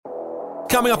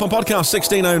Coming up on podcast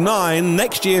 1609,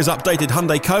 next year's updated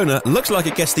Hyundai Kona looks like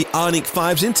it gets the IONIQ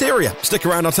 5's interior. Stick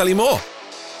around, I'll tell you more.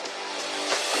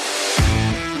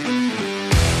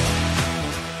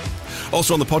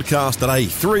 Also on the podcast today,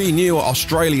 3 new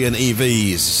Australian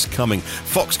EVs coming.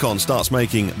 Foxconn starts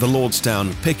making the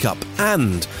Lordstown pickup,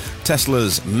 and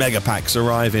Tesla's mega packs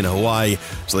arrive in Hawaii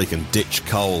so they can ditch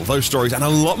coal. Those stories and a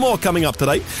lot more coming up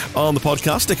today on the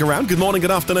podcast. Stick around. Good morning,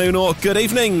 good afternoon, or good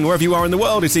evening, wherever you are in the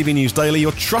world. It's EV News Daily,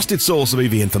 your trusted source of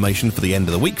EV information for the end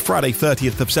of the week, Friday,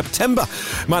 30th of September.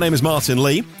 My name is Martin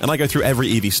Lee, and I go through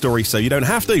every EV story so you don't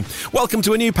have to. Welcome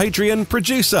to a new Patreon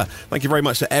producer. Thank you very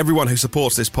much to everyone who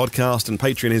supports this podcast, and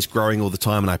Patreon is growing all the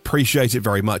time, and I appreciate it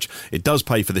very much. It does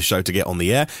pay for this show to get on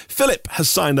the air. Philip has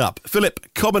signed up.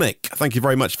 Philip Kobenik. Thank you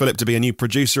very much, Philip, to be a new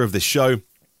producer of this show.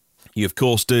 You, of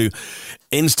course, do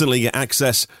instantly get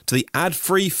access to the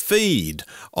ad-free feed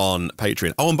on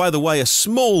Patreon. Oh, and by the way, a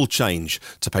small change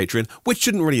to Patreon, which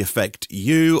shouldn't really affect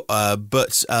you,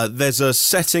 but there's a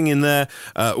setting in there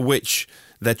which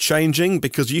they're changing,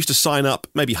 because you used to sign up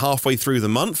maybe halfway through the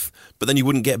month, but then you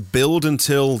wouldn't get billed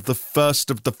until the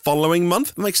first of the following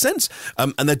month. That makes sense.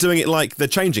 And they're doing it like they're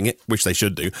changing it, which they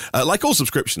should do. Like all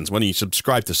subscriptions, when you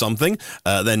subscribe to something,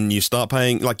 then you start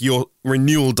paying, like your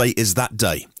renewal date is that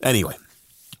day. Anyway,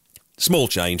 small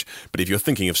change, but if you're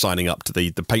thinking of signing up to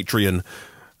the Patreon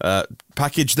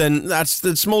package, then that's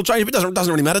the small change. But it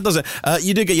doesn't really matter, does it?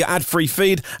 You do get your ad-free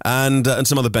feed and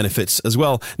some other benefits as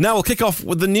well. Now we'll kick off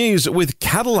with the news with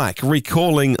Cadillac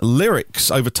recalling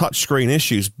lyrics over touchscreen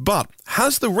issues. But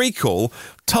has the recall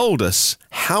told us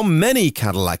how many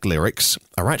Cadillac lyrics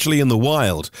are actually in the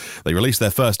wild? They released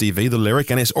their first EV, the Lyric,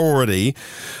 and it's already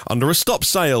under a stop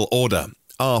sale order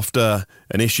after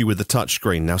an issue with the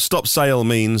touchscreen. Now, stop sale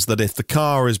means that if the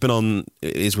car is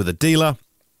with a dealer,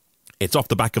 it's off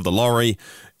the back of the lorry,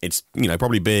 it's,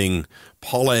 probably being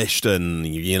polished and,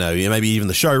 maybe even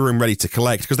the showroom ready to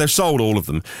collect, because they've sold all of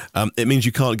them. It means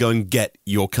you can't go and get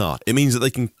your car. It means that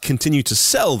they can continue to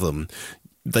sell them.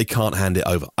 They can't hand it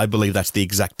over. I believe that's the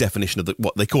exact definition of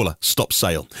what they call a stop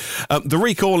sale. The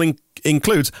recall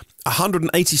includes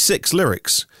 186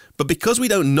 lyrics, but because we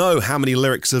don't know how many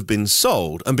lyrics have been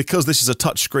sold, and because this is a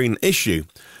touchscreen issue,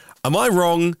 am I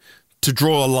wrong to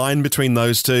draw a line between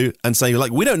those two and say,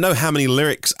 we don't know how many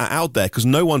lyrics are out there because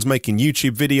no one's making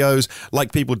YouTube videos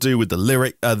like people do with the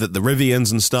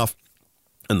Rivians and stuff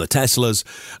and the Teslas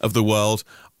of the world?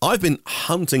 I've been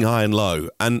hunting high and low,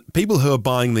 and people who are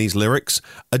buying these lyrics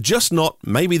are just not,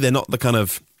 maybe they're not the kind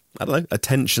of,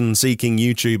 attention-seeking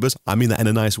YouTubers. I mean that in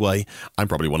a nice way. I'm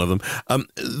probably one of them,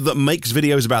 that makes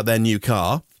videos about their new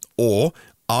car. Or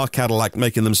are Cadillac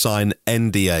making them sign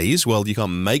NDAs? Well, you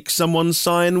can't make someone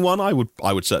sign one. I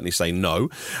would certainly say no.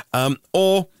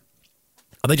 Or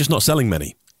are they just not selling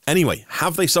many? Anyway,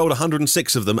 have they sold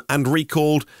 106 of them and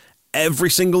recalled every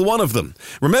single one of them?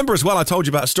 Remember as well, I told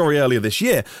you about a story earlier this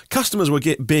year. Customers were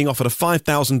being offered a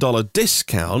 $5,000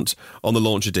 discount on the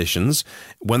launch editions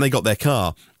when they got their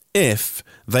car if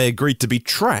they agreed to be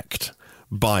tracked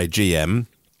by GM,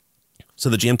 so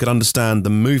the GM could understand the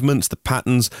movements, the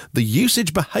patterns, the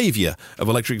usage behaviour of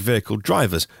electric vehicle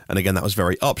drivers. And again, that was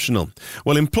very optional.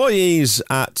 Well, employees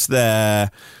at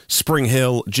their Spring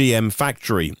Hill GM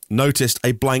factory noticed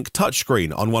a blank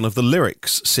touchscreen on one of the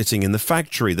lyrics sitting in the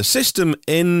factory. The system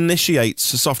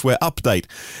initiates a software update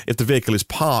if the vehicle is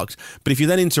parked, but if you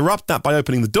then interrupt that by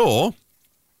opening the door,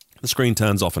 the screen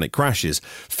turns off and it crashes.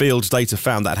 Field data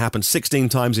found that happened 16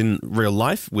 times in real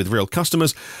life with real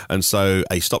customers, and so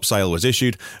a stop sale was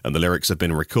issued and the lyrics have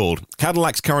been recalled.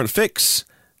 Cadillac's current fix: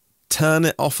 turn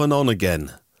it off and on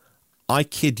again. I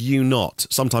kid you not.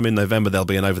 Sometime in November there'll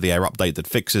be an over-the-air update that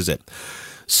fixes it.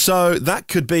 So that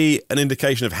could be an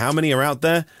indication of how many are out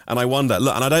there, and I wonder,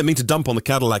 look, and I don't mean to dump on the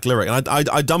Cadillac Lyric, and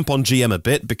I dump on GM a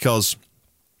bit because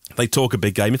they talk a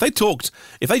big game. If they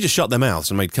just shut their mouths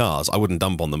and made cars, I wouldn't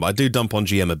dump on them. But I do dump on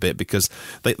GM a bit because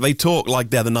they talk like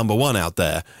they're the number one out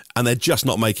there, and they're just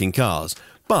not making cars.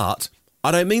 But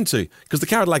I don't mean to, because the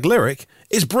Cadillac Lyric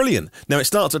is brilliant. Now, it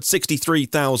starts at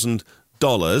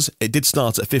 $63,000. It did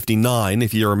start at $59,000,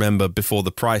 if you remember, before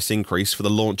the price increase for the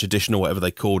launch edition or whatever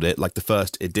they called it, like the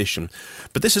first edition.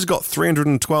 But this has got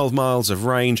 312 miles of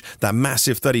range, that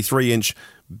massive 33-inch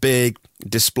big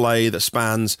display that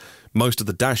spans most of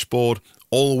the dashboard,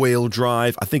 all-wheel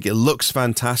drive. I think it looks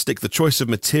fantastic. The choice of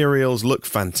materials look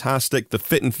fantastic. The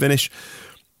fit and finish,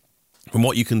 from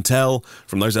what you can tell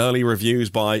from those early reviews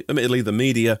by, admittedly, the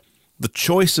media, the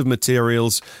choice of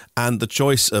materials and the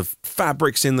choice of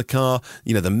fabrics in the car,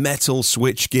 the metal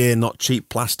switchgear, not cheap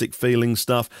plastic feeling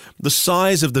stuff, the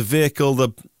size of the vehicle,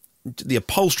 the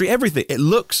upholstery, everything. It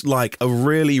looks like a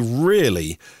really,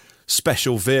 really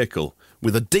special vehicle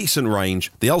with a decent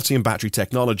range, the Ultium battery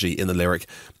technology in the Lyriq,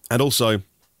 and also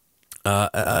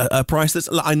a price that's,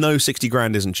 I know 60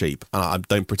 grand isn't cheap, and I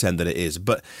don't pretend that it is,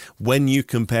 but when you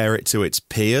compare it to its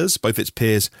peers, both its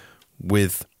peers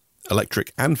with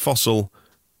electric and fossil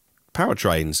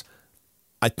powertrains,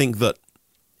 I think that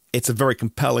it's a very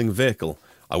compelling vehicle.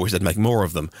 I wish they'd make more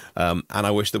of them, and I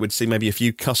wish that we'd see maybe a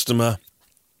few customer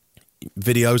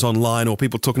videos online or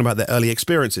people talking about their early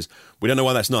experiences. We don't know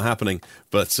why that's not happening,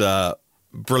 but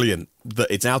brilliant that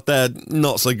it's out there.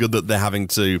 Not so good that they're having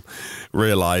to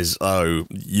realise, oh,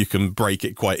 you can break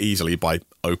it quite easily by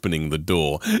opening the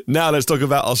door. Now let's talk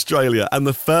about Australia, and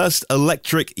the first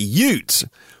electric ute,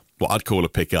 what I'd call a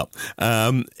pickup,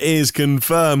 is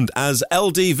confirmed as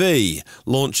LDV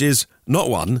launches not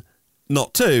one,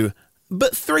 not two,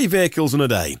 but 3 vehicles in a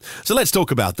day. So let's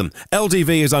talk about them.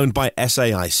 LDV is owned by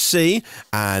SAIC,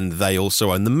 and they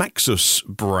also own the Maxus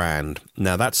brand.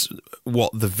 Now, that's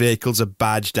what the vehicles are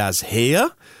badged as here.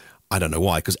 I don't know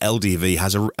why, because LDV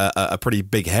has a pretty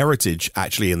big heritage,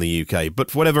 actually, in the UK. But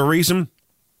for whatever reason,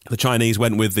 the Chinese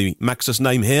went with the Maxus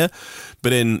name here,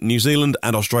 but in New Zealand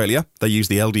and Australia, they use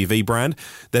the LDV brand.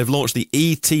 They've launched the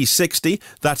ET60.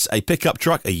 That's a pickup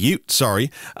truck, a ute,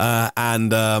 sorry,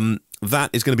 and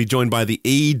that is going to be joined by the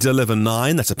E-Deliver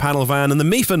 9, that's a panel van, and the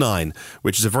MIFA 9,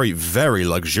 which is a very, very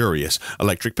luxurious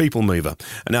electric people mover.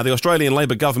 And now the Australian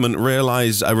Labor government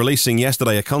releasing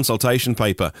yesterday a consultation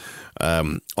paper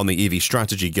on the EV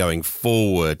strategy going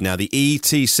forward. Now the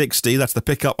ET60, that's the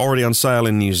pickup already on sale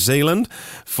in New Zealand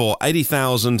for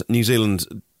 80,000 New Zealand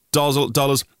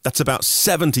dollars, that's about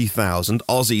 70,000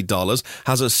 Aussie dollars,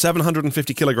 has a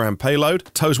 750 kilogram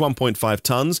payload, tows 1.5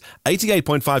 tons,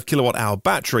 88.5 kilowatt hour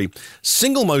battery,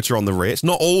 single motor on the rear. It's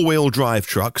not all-wheel drive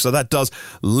truck, so that does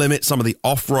limit some of the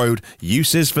off-road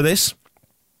uses for this.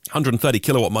 130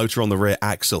 kilowatt motor on the rear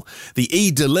axle. The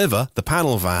E-Deliver, the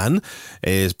panel van,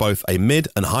 is both a mid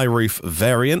and high roof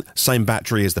variant, same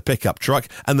battery as the pickup truck.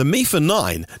 And the MIFA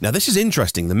 9, now this is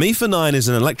interesting. The MIFA 9 is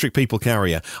an electric people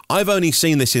carrier. I've only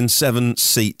seen this in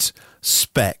 7-seat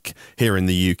spec here in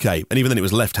the UK. And even then it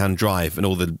was left-hand drive and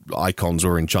all the icons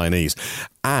were in Chinese.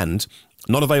 And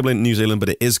not available in New Zealand, but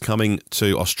it is coming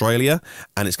to Australia,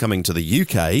 and it's coming to the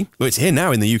UK. Well, it's here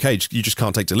now in the UK. You just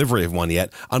can't take delivery of one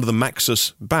yet, under the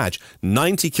Maxus badge.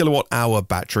 90 kilowatt hour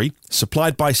battery,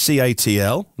 supplied by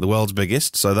CATL, the world's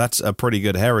biggest, so that's a pretty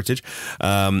good heritage,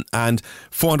 and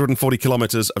 440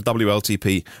 kilometres of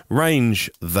WLTP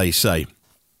range, they say.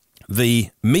 The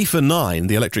MIFA 9,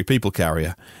 the electric people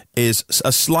carrier, is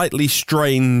a slightly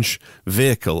strange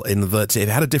vehicle in that it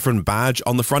had a different badge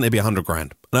on the front. It'd be 100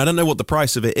 grand. And I don't know what the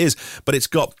price of it is, but it's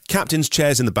got captain's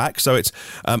chairs in the back. So it's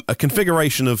a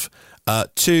configuration of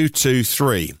 2, 2,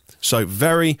 3. So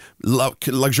very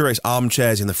luxurious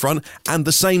armchairs in the front and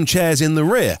the same chairs in the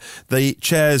rear. The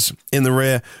chairs in the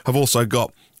rear have also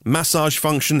got massage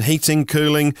function, heating,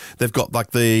 cooling. They've got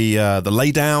like the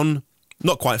lay down,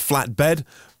 not quite flat bed,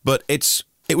 but it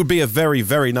would be a very,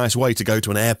 very nice way to go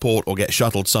to an airport or get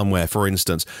shuttled somewhere, for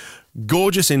instance.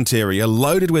 Gorgeous interior,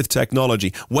 loaded with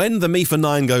technology. When the MIFA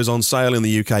 9 goes on sale in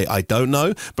the UK, I don't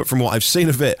know, but from what I've seen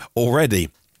of it already,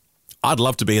 I'd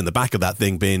love to be in the back of that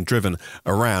thing being driven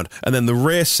around. And then the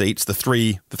rear seats, the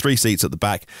three seats at the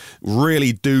back,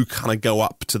 really do kind of go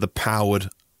up to the powered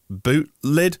boot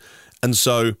lid. And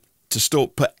so to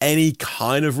put any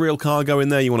kind of real cargo in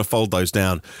there, you want to fold those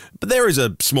down. But there is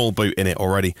a small boot in it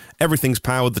already. Everything's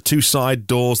powered. The 2 side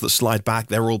doors that slide back,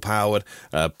 they're all powered.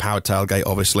 Powered tailgate,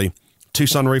 obviously. 2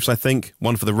 sunroofs, I think.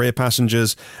 One for the rear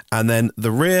passengers. And then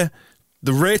the rear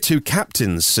 2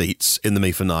 captain's seats in the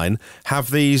MIFA 9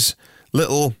 have these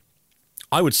little,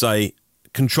 I would say,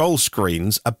 control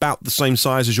screens about the same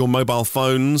size as your mobile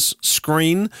phone's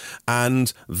screen.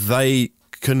 And they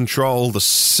control the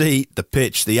seat, the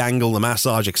pitch, the angle, the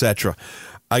massage, etc.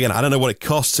 Again, I don't know what it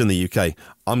costs in the UK.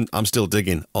 I'm still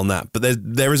digging on that, but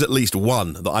there is at least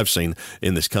one that I've seen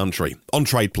in this country on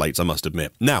trade plates, I must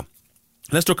admit. Now,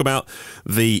 let's talk about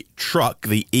the truck,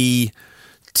 the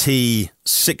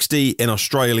ET60 in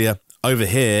Australia. Over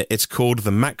here, it's called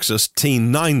the Maxus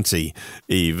T90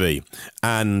 EV,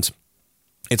 and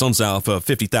it's on sale for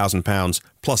 £50,000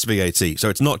 plus VAT. So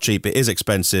it's not cheap. It is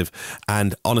expensive.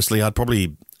 And honestly,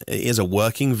 it is a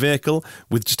working vehicle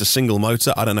with just a single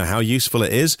motor. I don't know how useful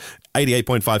it is.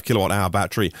 88.5 kilowatt hour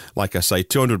battery. Like I say,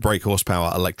 200 brake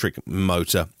horsepower electric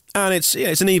motor. And it's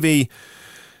an EV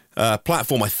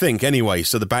platform, I think, anyway.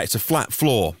 So it's a flat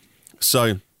floor.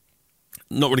 So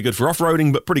not really good for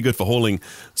off-roading, but pretty good for hauling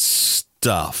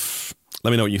stuff.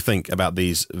 Let me know what you think about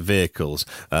these vehicles.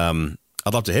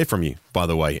 I'd love to hear from you, by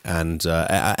the way. And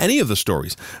any of the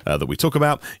stories that we talk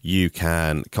about, you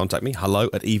can contact me,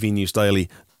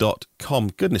 hello@evnewsdaily.com.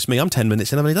 Goodness me, I'm 10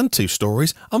 minutes in. I've only done 2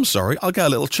 stories. I'm sorry, I'll get a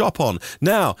little chop on.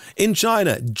 Now, in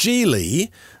China, Geely,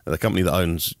 the company that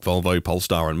owns Volvo,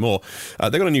 Polestar and more,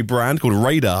 they've got a new brand called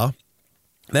Radar.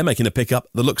 They're making a pickup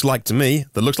that looks like a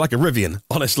Rivian,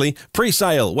 honestly.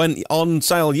 Pre-sale went on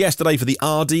sale yesterday for the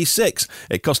RD6.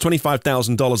 It cost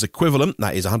 $25,000 equivalent.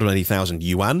 That is 180,000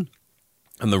 yuan.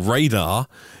 And the Radar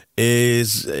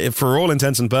is, for all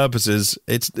intents and purposes,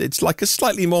 it's like a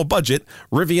slightly more budget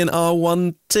Rivian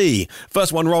R1T.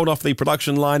 First one rolled off the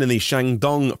production line in the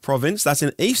Shandong province. That's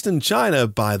in eastern China,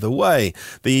 by the way.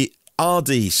 The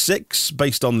RD6,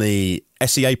 based on the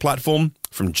SEA platform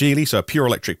from Geely, so a pure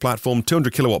electric platform,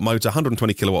 200 kilowatt motor,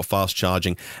 120 kilowatt fast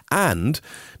charging. And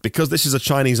because this is a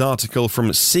Chinese article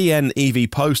from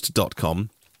cnevpost.com,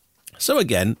 so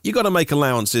again, you got to make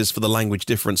allowances for the language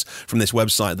difference from this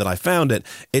website that I found it.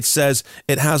 It says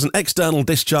it has an external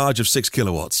discharge of 6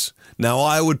 kilowatts. Now,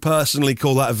 I would personally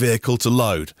call that a vehicle to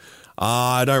load.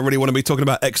 I don't really want to be talking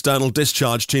about external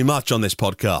discharge too much on this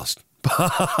podcast.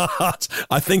 But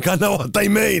I think I know what they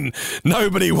mean.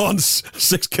 Nobody wants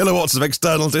 6 kilowatts of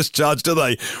external discharge, do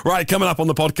they? Right, coming up on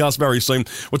the podcast very soon,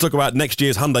 we'll talk about next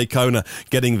year's Hyundai Kona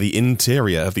getting the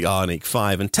interior of the IONIQ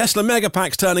 5 and Tesla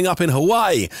Megapacks turning up in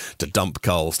Hawaii to dump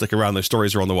coal. Stick around, those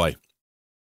stories are on the way.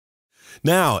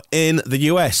 Now, in the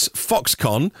US,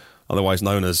 Foxconn, otherwise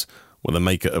known as the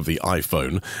maker of the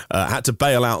iPhone, had to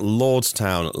bail out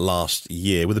Lordstown last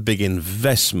year with a big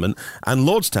investment. And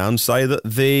Lordstown say that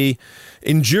the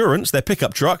Endurance, their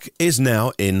pickup truck, is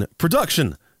now in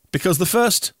production because the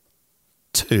first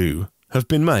 2 have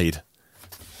been made.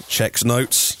 Checks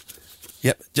notes.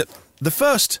 Yep. The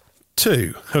first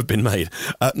 2 have been made.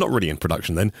 Not really in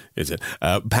production then, is it?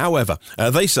 However,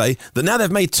 they say that now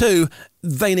they've made 2,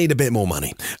 they need a bit more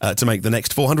money to make the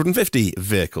next 450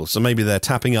 vehicles. So maybe they're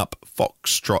tapping up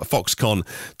Foxconn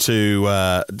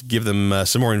to give them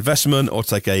some more investment or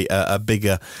take a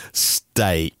bigger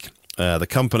stake. The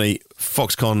company,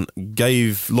 Foxconn,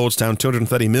 gave Lordstown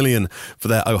 $230 million for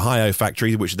their Ohio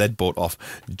factory, which they'd bought off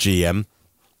GM.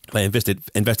 They invested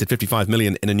 $55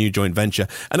 million in a new joint venture.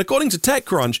 And according to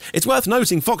TechCrunch, it's worth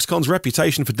noting Foxconn's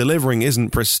reputation for delivering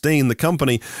isn't pristine. The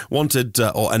company wanted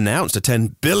or announced a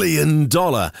 $10 billion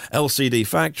LCD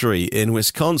factory in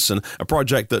Wisconsin, a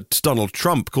project that Donald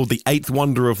Trump called the 8th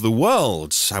wonder of the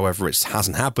world. However, it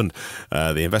hasn't happened.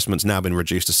 The investment's now been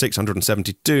reduced to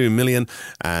 $672 million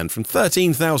and from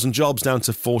 13,000 jobs down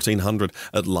to 1,400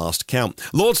 at last count.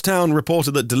 Lordstown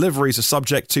reported that deliveries are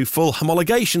subject to full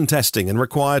homologation testing and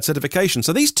required certification.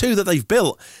 So these 2 that they've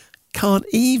built can't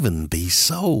even be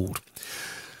sold.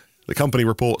 The company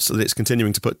reports that it's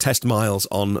continuing to put test miles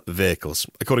on vehicles.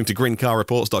 According to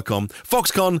greencarreports.com,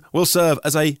 Foxconn will serve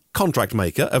as a contract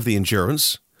maker of the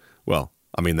Endurance. Well,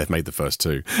 I mean, they've made the first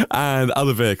 2 and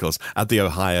other vehicles at the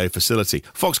Ohio facility.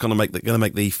 Foxconn are going to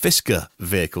make the Fisker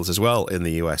vehicles as well in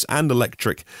the US and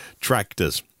electric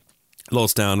tractors.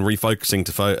 Lordstown refocusing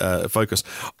to focus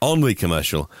on the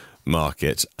commercial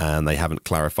market, and they haven't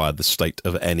clarified the state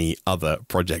of any other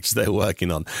projects they're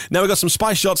working on. Now, we've got some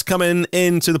spy shots coming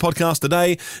into the podcast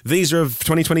today. These are of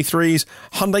 2023's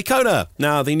Hyundai Kona.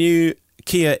 Now, the new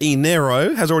Kia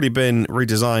e-Niro has already been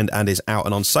redesigned and is out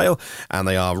and on sale, and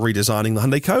they are redesigning the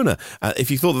Hyundai Kona.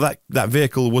 If you thought that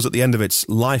vehicle was at the end of its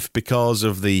life because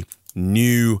of the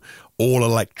new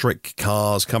all-electric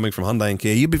cars coming from Hyundai and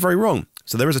Kia, you'd be very wrong.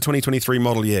 So there is a 2023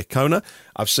 model year Kona.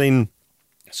 I've seen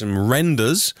some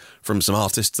renders from some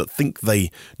artists that think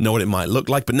they know what it might look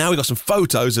like, but now we've got some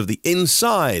photos of the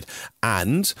inside.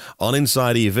 And on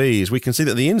Inside EVs, we can see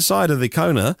that the inside of the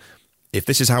Kona, if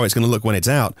this is how it's going to look when it's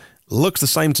out, looks the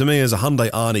same to me as a Hyundai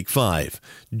IONIQ 5.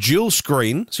 Dual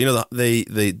screen, so you know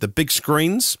the big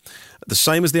screens, the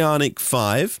same as the IONIQ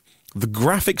 5. The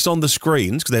graphics on the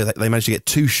screens, because they managed to get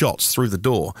 2 shots through the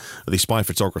door, the spy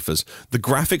photographers. The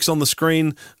graphics on the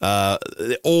screen,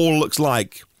 it all looks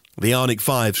like the IONIQ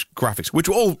 5's graphics, which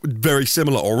were all very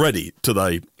similar already to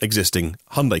the existing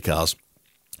Hyundai cars.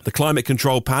 The climate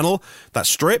control panel, that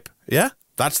strip, yeah,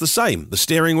 that's the same. The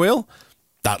steering wheel,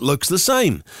 that looks the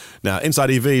same. Now,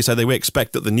 Inside EV say we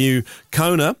expect that the new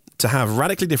Kona to have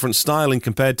radically different styling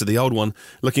compared to the old one,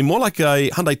 looking more like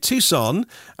a Hyundai Tucson.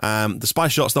 The spy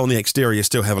shots, though, on the exterior is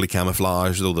still heavily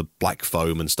camouflaged with all the black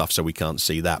foam and stuff, so we can't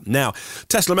see that. Now,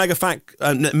 Tesla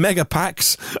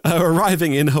Megapacks are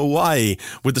arriving in Hawaii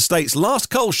with the state's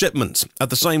last coal shipment at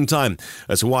the same time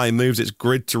as Hawaii moves its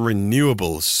grid to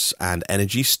renewables and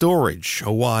energy storage.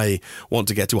 Hawaii want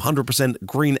to get to 100%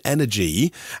 green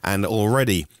energy, and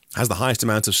already has the highest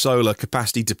amount of solar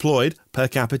capacity deployed per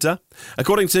capita.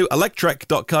 According to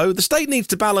electrek.co, the state needs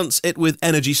to balance it with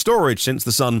energy storage since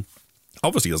the sun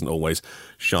obviously doesn't always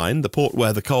shine. The port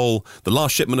where the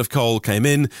last shipment of coal came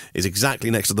in, is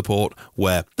exactly next to the port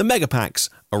where the megapacks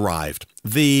arrived.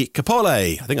 The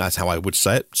Kapolei, I think that's how I would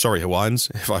say it. Sorry,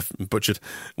 Hawaiians, if I've butchered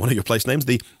one of your place names.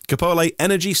 The Kapolei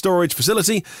Energy Storage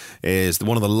Facility is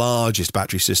one of the largest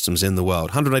battery systems in the world.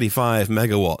 185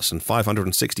 megawatts and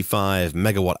 565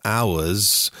 megawatt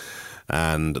hours.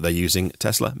 And they're using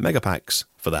Tesla megapacks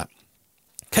for that.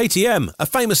 KTM, a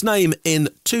famous name in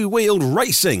two-wheeled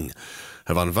racing,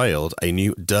 have unveiled a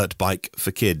new dirt bike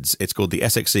for kids. It's called the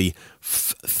SXE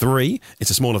 3. It's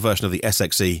a smaller version of the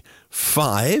SXE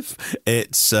 5.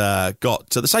 It's got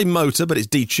the same motor, but it's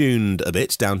detuned a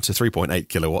bit, down to 3.8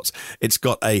 kilowatts. It's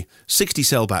got a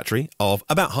 60-cell battery of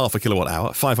about half a kilowatt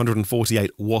hour,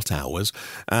 548 watt hours.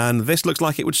 And this looks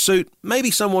like it would suit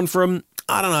maybe someone from,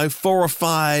 4 or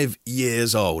 5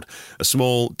 years old. A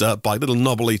small dirt bike, little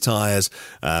knobbly tyres.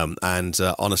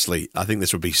 Honestly, I think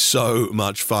this would be so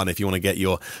much fun if you want to get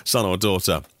your son or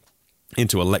daughter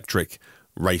into electric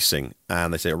racing.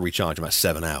 And they say it'll recharge in about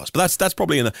 7 hours. But that's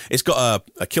probably it's got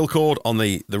a kill cord on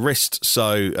the wrist.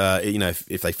 So,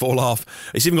 if they fall off,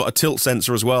 it's even got a tilt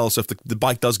sensor as well. So if the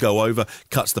bike does go over,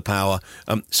 cuts the power.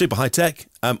 Super high tech.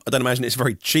 I don't imagine it's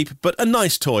very cheap, but a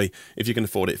nice toy if you can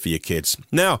afford it for your kids.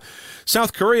 Now,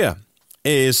 South Korea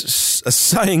is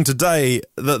saying today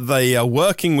that they are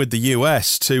working with the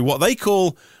US to what they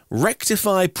call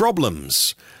rectify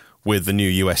problems with the new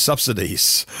US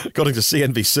subsidies. According to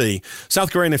CNBC,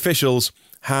 South Korean officials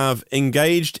have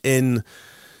engaged in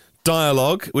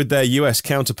dialogue with their US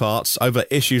counterparts over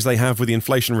issues they have with the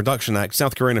Inflation Reduction Act.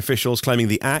 South Korean officials claiming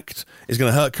the act is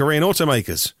going to hurt Korean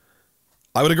automakers.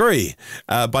 I would agree,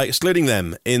 by excluding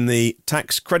them in the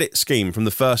tax credit scheme from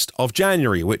the 1st of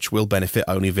January, which will benefit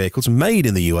only vehicles made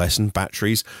in the US and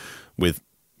batteries with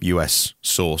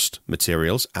US-sourced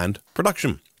materials and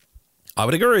production. I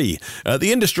would agree.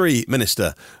 The industry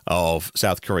minister of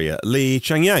South Korea, Lee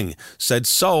Chang-yang, said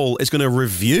Seoul is going to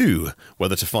review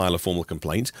whether to file a formal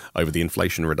complaint over the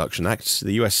Inflation Reduction Act.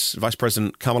 The US Vice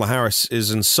President Kamala Harris is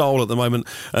in Seoul at the moment,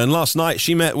 and last night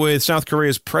she met with South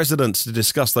Korea's president to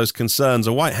discuss those concerns.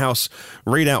 A White House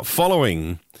readout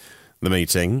following the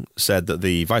meeting said that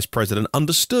the vice president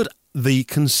understood the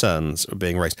concerns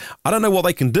being raised. I don't know what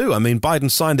they can do. I mean, Biden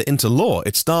signed it into law.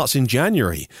 It starts in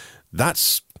January.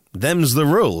 Them's the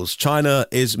rules. China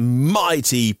is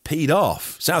mighty peed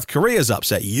off. South Korea's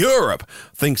upset. Europe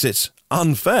thinks it's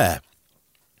unfair.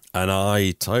 And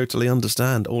I totally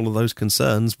understand all of those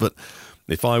concerns. But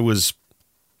if I was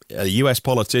a US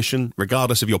politician,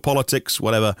 regardless of your politics,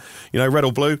 whatever, red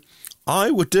or blue,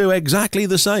 I would do exactly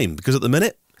the same. Because at the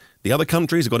minute, the other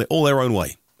countries have got it all their own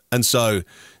way. And so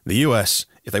the US,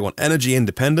 if they want energy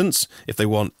independence, if they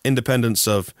want independence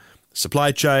of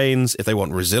supply chains, if they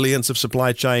want resilience of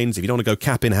supply chains, if you don't want to go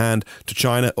cap in hand to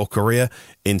China or Korea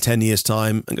in 10 years'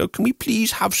 time and go, can we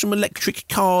please have some electric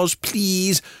cars,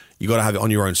 please? You got to have it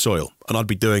on your own soil. And I'd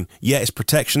be doing, it's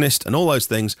protectionist and all those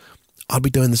things. I'd be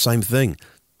doing the same thing.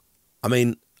 I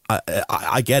mean,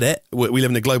 I get it. We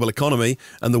live in a global economy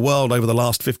and the world over the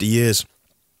last 50 years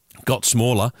got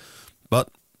smaller, but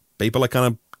people are kind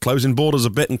of closing borders a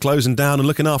bit and closing down and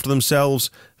looking after themselves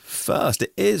first.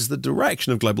 It is the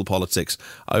direction of global politics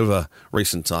over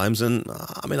recent times. And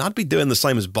I mean, I'd be doing the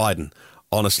same as Biden,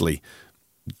 honestly.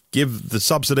 Give the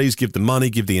subsidies, give the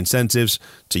money, give the incentives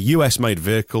to US-made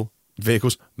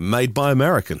vehicles made by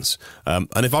Americans. And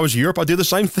if I was Europe, I'd do the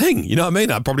same thing. You know what I mean?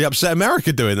 I'd probably upset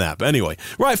America doing that. But anyway,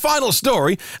 right, final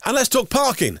story. And let's talk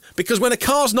parking. Because when a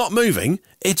car's not moving,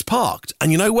 it's parked.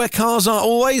 And you know where cars are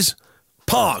always?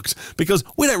 Parked, because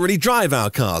we don't really drive our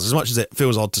cars, as much as it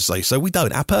feels odd to say so. We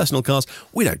don't. Our personal cars,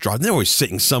 we don't drive. They're always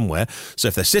sitting somewhere. So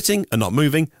if they're sitting and not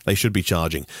moving, they should be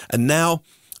charging. And now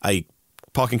a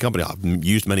parking company I've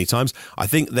used many times, I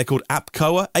think they're called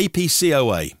APCOA,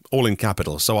 APCOA, all in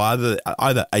capitals. So either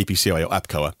APCOA or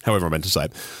APCOA, however I meant to say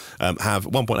it, have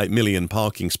 1.8 million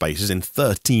parking spaces in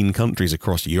 13 countries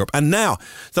across Europe. And now,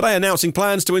 today announcing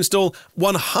plans to install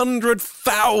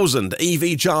 100,000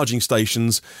 EV charging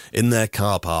stations in their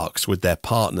car parks with their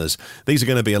partners. These are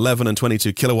going to be 11 and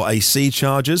 22 kilowatt AC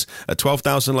chargers at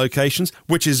 12,000 locations,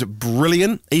 which is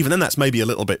brilliant. Even then, that's maybe a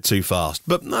little bit too fast.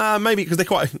 But maybe because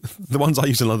the ones I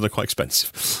use in London are quite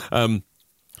expensive.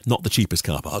 Not the cheapest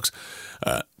car parks,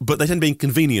 but they tend to be in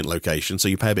convenient locations, so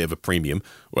you pay a bit of a premium,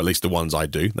 or at least the ones I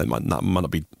do. They might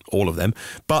not be all of them,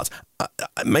 but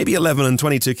maybe 11 and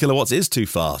 22 kilowatts is too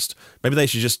fast. Maybe they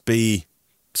should just be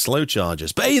slow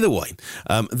chargers. But either way,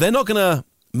 they're not going to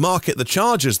market the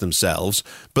chargers themselves,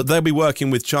 but they'll be working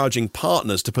with charging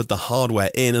partners to put the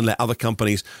hardware in and let other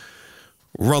companies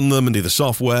run them and do the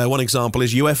software. One example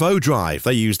is UFO Drive.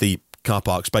 They use the car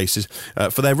park spaces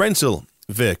for their rental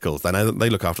vehicles. They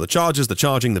look after the chargers, the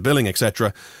charging, the billing,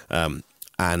 etc.,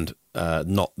 and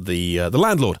not the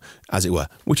landlord, as it were,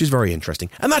 which is very interesting.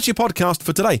 And that's your podcast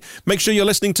for today. Make sure you're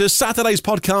listening to Saturday's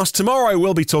podcast. Tomorrow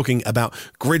we'll be talking about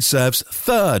GridServe's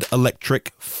third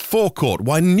electric forecourt,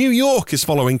 why New York is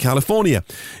following California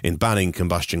in banning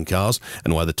combustion cars,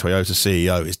 and why the Toyota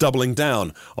CEO is doubling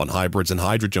down on hybrids and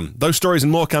hydrogen. Those stories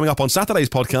and more coming up on Saturday's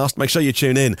podcast. Make sure you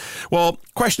tune in. Well,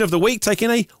 question of the week,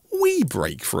 taking a wee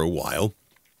break for a while.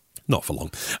 Not for long.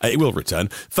 It will return.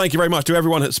 Thank you very much to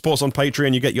everyone that supports on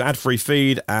Patreon. You get your ad-free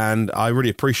feed, and I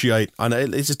really appreciate. I know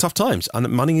it's tough times, and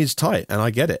money is tight, and I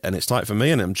get it, and it's tight for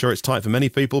me, and I'm sure it's tight for many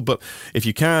people. But if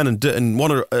you can and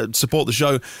want to support the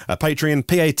show, Patreon,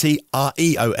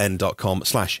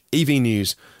 patreon.com/EV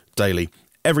News Daily.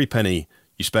 Every penny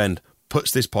you spend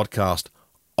puts this podcast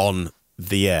on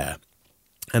the air.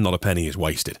 And not a penny is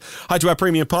wasted. Hi to our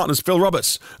premium partners, Phil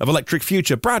Roberts of Electric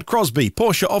Future, Brad Crosby,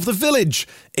 Porsche of the Village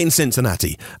in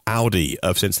Cincinnati, Audi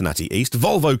of Cincinnati East,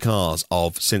 Volvo Cars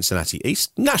of Cincinnati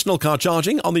East, National Car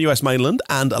Charging on the US mainland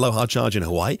and Aloha Charge in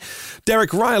Hawaii,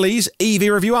 Derek Riley's EV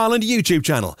Review Ireland YouTube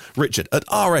channel, Richard at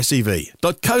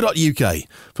rsev.co.uk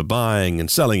for buying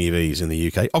and selling EVs in the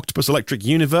UK, Octopus Electric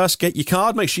Universe, get your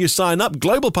card, make sure you sign up,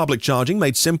 Global Public Charging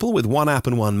made simple with one app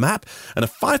and one map, and a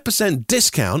 5%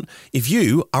 discount if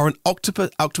you are an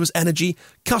Octopus Energy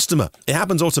customer. It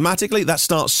happens automatically. That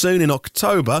starts soon in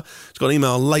October. It's got an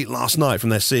email late last night from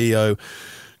their CEO,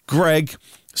 Greg.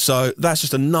 So that's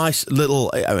just a nice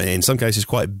little, I mean, in some cases,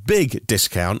 quite big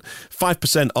discount.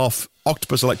 5% off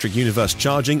Octopus Electric Universe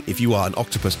charging if you are an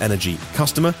Octopus Energy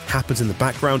customer. Happens in the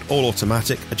background, all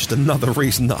automatic. Just another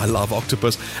reason that I love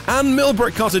Octopus. And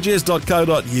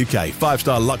millbrickcottages.co.uk.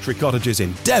 5-star luxury cottages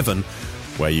in Devon,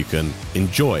 where you can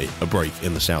enjoy a break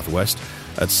in the southwest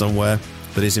at somewhere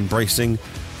that is embracing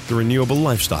the renewable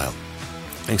lifestyle.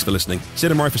 Thanks for listening. See you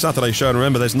tomorrow for Saturday's show, and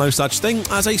remember, there's no such thing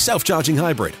as a self-charging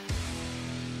hybrid.